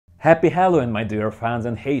Happy Halloween, my dear fans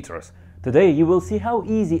and haters! Today you will see how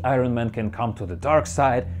easy Iron Man can come to the dark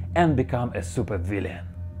side and become a super villain.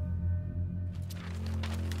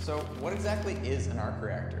 So what exactly is an arc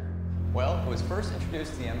reactor? Well, it was first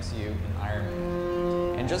introduced to the MCU in Iron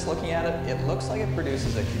Man. And just looking at it, it looks like it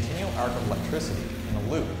produces a continual arc of electricity in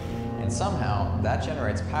a loop. And somehow, that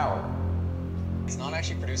generates power. It's not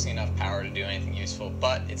actually producing enough power to do anything useful,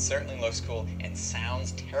 but it certainly looks cool and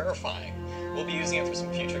sounds terrifying. We'll be using it for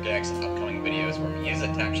some future gigs and upcoming videos where we use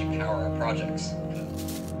it to actually power our projects.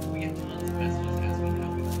 We get tons of messages asking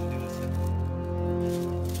how we like to do this.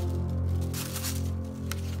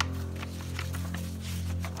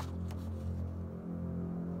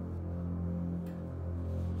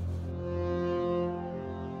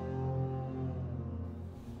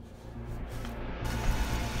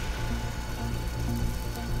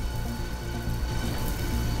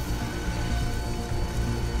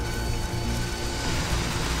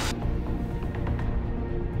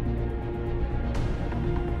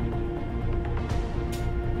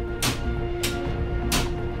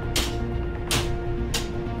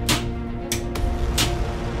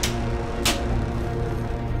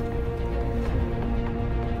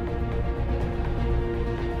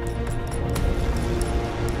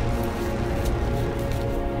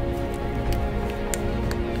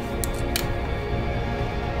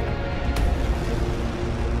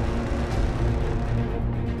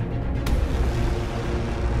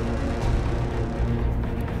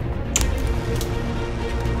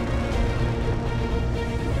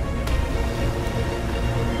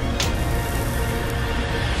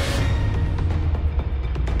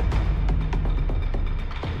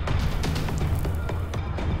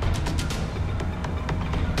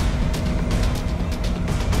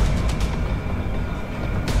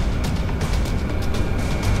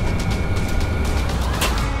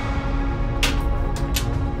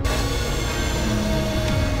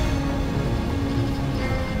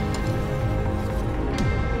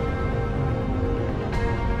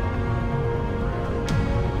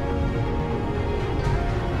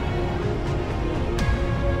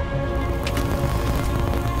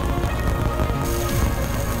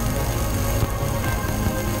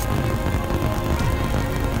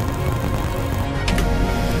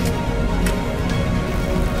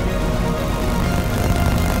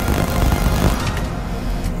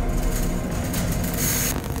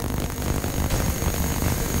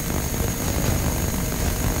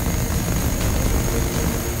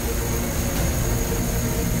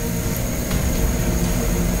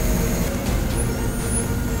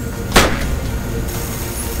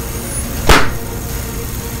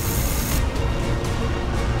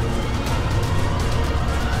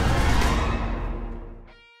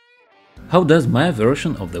 How does my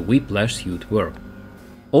version of the Whiplash suit work?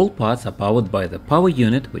 All parts are powered by the power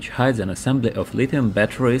unit, which hides an assembly of lithium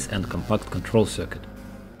batteries and compact control circuit.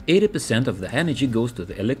 80% of the energy goes to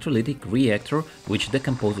the electrolytic reactor, which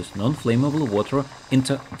decomposes non-flammable water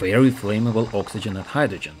into very flammable oxygen and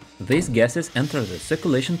hydrogen. These gases enter the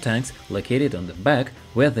circulation tanks located on the back,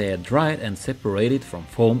 where they are dried and separated from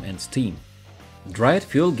foam and steam. Dried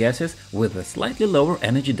fuel gases with a slightly lower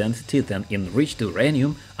energy density than enriched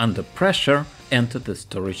uranium under pressure enter the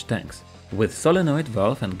storage tanks. With solenoid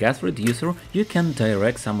valve and gas reducer, you can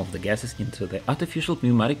direct some of the gases into the artificial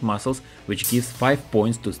pneumatic muscles, which gives 5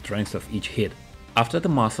 points to strength of each hit. After the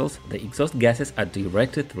muscles, the exhaust gases are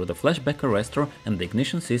directed through the flashback arrestor and the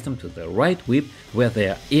ignition system to the right whip, where they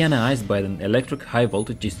are ionized by an electric high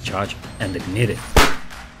voltage discharge and ignited.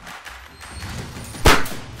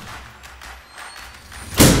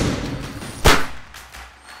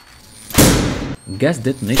 Gas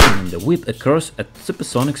detonation in the whip occurs at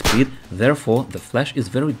supersonic speed, therefore the flash is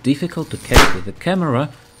very difficult to catch with the camera,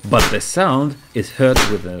 but the sound is heard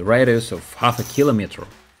with a radius of half a kilometer.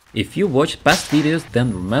 If you watched past videos,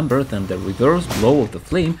 then remember that the reverse blow of the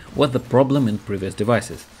flame was the problem in previous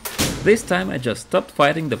devices. This time I just stopped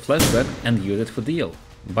fighting the flashback and used it for DL.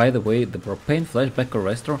 By the way, the propane flashback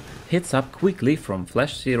arrestor heats up quickly from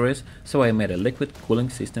flash series, so I made a liquid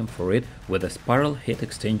cooling system for it with a spiral heat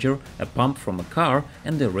exchanger, a pump from a car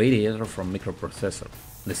and a radiator from microprocessor.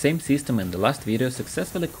 The same system in the last video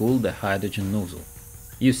successfully cooled the hydrogen nozzle.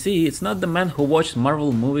 You see, it's not the man who watched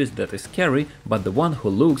Marvel movies that is scary, but the one who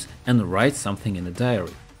looks and writes something in a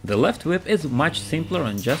diary. The left whip is much simpler,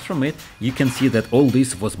 and just from it you can see that all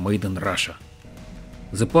this was made in Russia.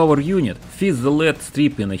 The power unit fits the LED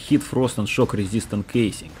strip in a heat, frost and shock resistant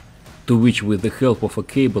casing, to which with the help of a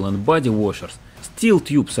cable and body washers, steel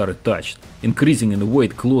tubes are attached, increasing in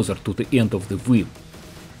weight closer to the end of the whip.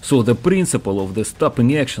 So the principle of the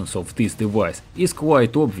stopping actions of this device is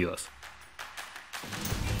quite obvious.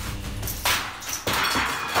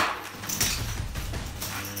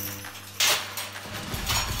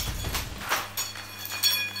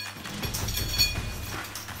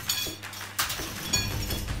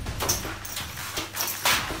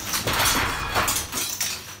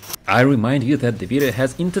 I remind you that the video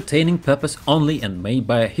has entertaining purpose only and made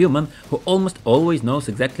by a human who almost always knows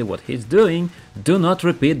exactly what he's doing. Do not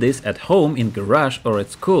repeat this at home, in garage or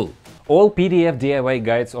at school. All PDF DIY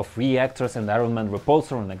guides of reactors and Iron Man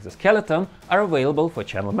repulsor and exoskeleton are available for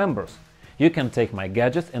channel members. You can take my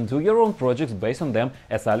gadgets and do your own projects based on them,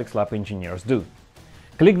 as Alex Lab engineers do.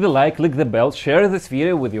 Click the like, click the bell, share this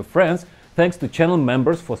video with your friends. Thanks to channel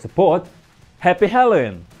members for support. Happy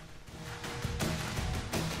Halloween!